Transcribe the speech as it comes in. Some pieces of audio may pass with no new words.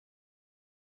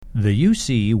The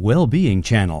UC Wellbeing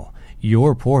Channel,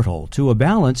 your portal to a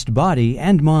balanced body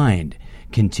and mind.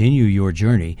 Continue your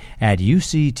journey at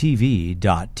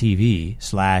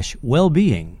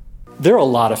uctv.tv/wellbeing. There are a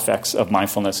lot of effects of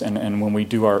mindfulness, and when we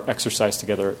do our exercise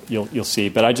together, you'll see.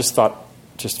 But I just thought,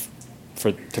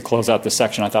 to close out this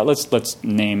section, I thought let's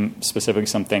name specifically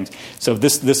some things. So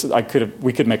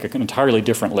we could make an entirely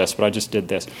different list, but I just did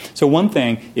this. So one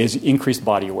thing is increased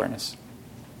body awareness.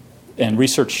 And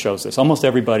research shows this. Almost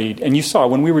everybody, and you saw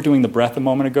when we were doing the breath a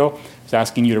moment ago, I was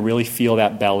asking you to really feel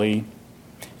that belly,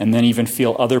 and then even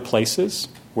feel other places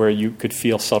where you could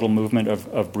feel subtle movement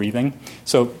of breathing.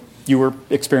 So you were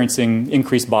experiencing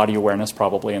increased body awareness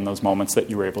probably in those moments that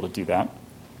you were able to do that.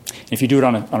 If you do it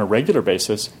on a regular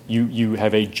basis, you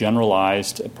have a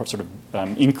generalized sort of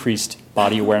increased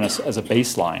body awareness as a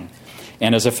baseline.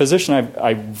 And as a physician,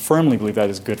 I firmly believe that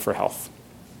is good for health.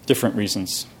 Different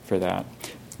reasons for that.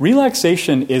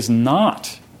 Relaxation is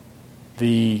not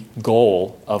the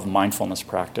goal of mindfulness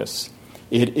practice.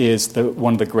 It is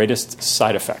one of the greatest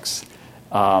side effects.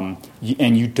 And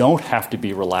you don't have to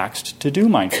be relaxed to do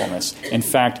mindfulness. In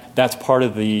fact, that's part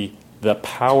of the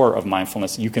power of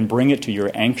mindfulness. You can bring it to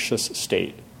your anxious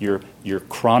state, your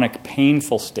chronic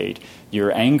painful state,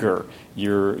 your anger,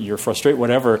 your frustration,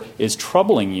 whatever is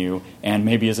troubling you and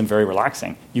maybe isn't very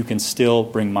relaxing. You can still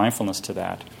bring mindfulness to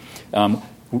that.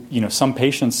 Some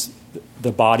patients,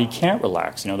 the body can't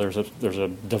relax. There's a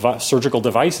surgical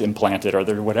device implanted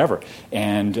or whatever.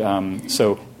 And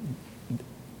so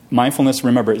mindfulness,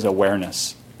 remember, is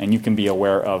awareness. And you can be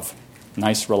aware of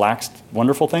nice, relaxed,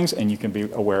 wonderful things, and you can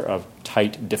be aware of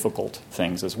tight, difficult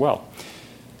things as well.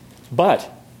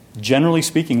 But generally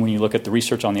speaking, when you look at the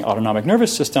research on the autonomic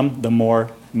nervous system, the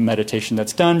more meditation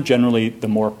that's done, generally the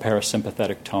more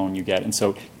parasympathetic tone you get. And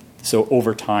so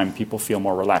over time, people feel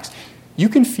more relaxed. You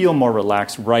can feel more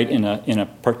relaxed right in a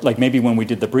like maybe when we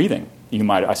did the breathing.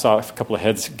 I saw a couple of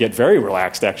heads get very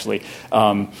relaxed actually.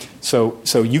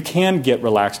 So you can get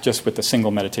relaxed just with a single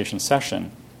meditation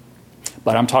session,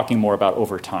 but I'm talking more about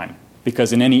over time,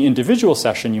 because in any individual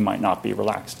session you might not be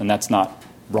relaxed, and that's not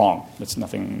wrong. That's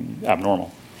nothing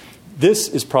abnormal. This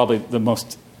is probably the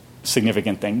most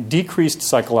significant thing: decreased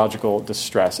psychological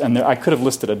distress. And I could have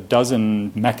listed a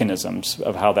dozen mechanisms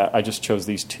of how that. I just chose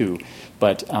these two,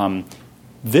 but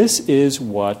this is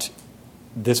what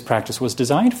this practice was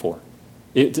designed for.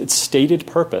 Its stated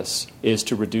purpose is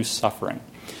to reduce suffering.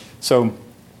 So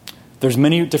there's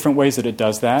many different ways that it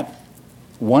does that.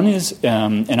 One is,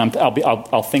 and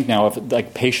I'll think now of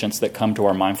like patients that come to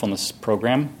our mindfulness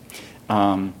program.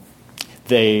 Some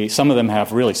of them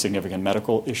have really significant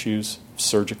medical issues,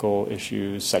 surgical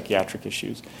issues, psychiatric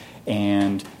issues,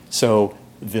 and so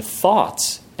the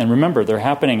thoughts. And remember, they're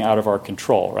happening out of our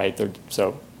control, right?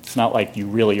 So it's not like you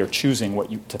really are choosing what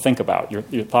to think about. Your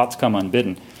thoughts come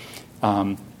unbidden.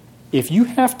 If you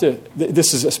have to,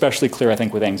 this is especially clear, I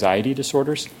think, with anxiety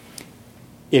disorders.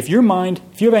 If you have an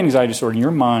anxiety disorder and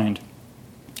your mind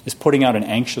is putting out an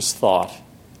anxious thought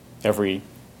every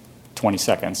 20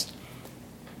 seconds,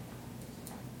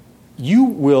 you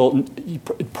will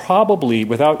probably,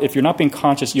 if you're not being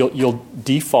conscious, you'll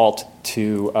default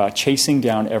to chasing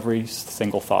down every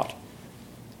single thought.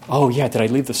 Oh yeah, did I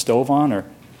leave the stove on? Or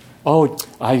oh,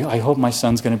 I hope my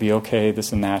son's going to be okay,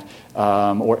 this and that.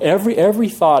 Or every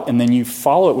thought, and then you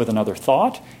follow it with another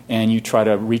thought, and you try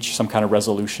to reach some kind of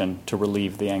resolution to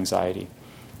relieve the anxiety.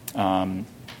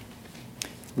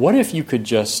 What if you could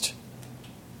just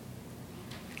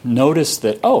notice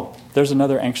that, oh, there's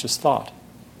another anxious thought.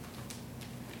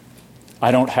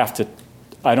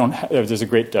 There's a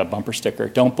great bumper sticker,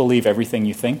 don't believe everything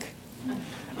you think.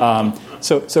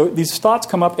 So these thoughts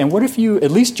come up, and what if you, at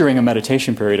least during a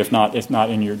meditation period, if not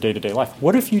in your day-to-day life,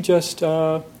 what if you just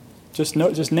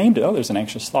named it? Oh, there's an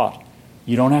anxious thought.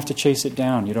 You don't have to chase it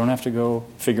down. You don't have to go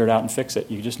figure it out and fix it.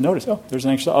 You just notice, oh, there's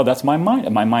an anxious thought. Oh, that's my mind.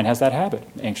 And my mind has that habit,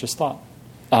 anxious thought.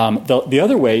 The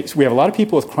other way, so we have a lot of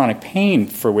people with chronic pain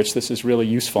for which this is really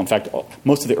useful. In fact,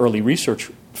 most of the early research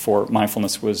for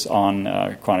mindfulness was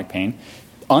on chronic pain.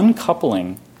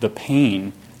 Uncoupling the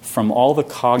pain from all the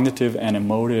cognitive and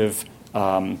emotive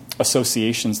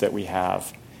associations that we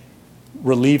have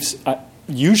relieves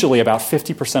usually about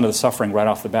 50% of the suffering right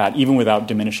off the bat, even without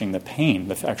diminishing the pain,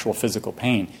 the actual physical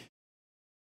pain.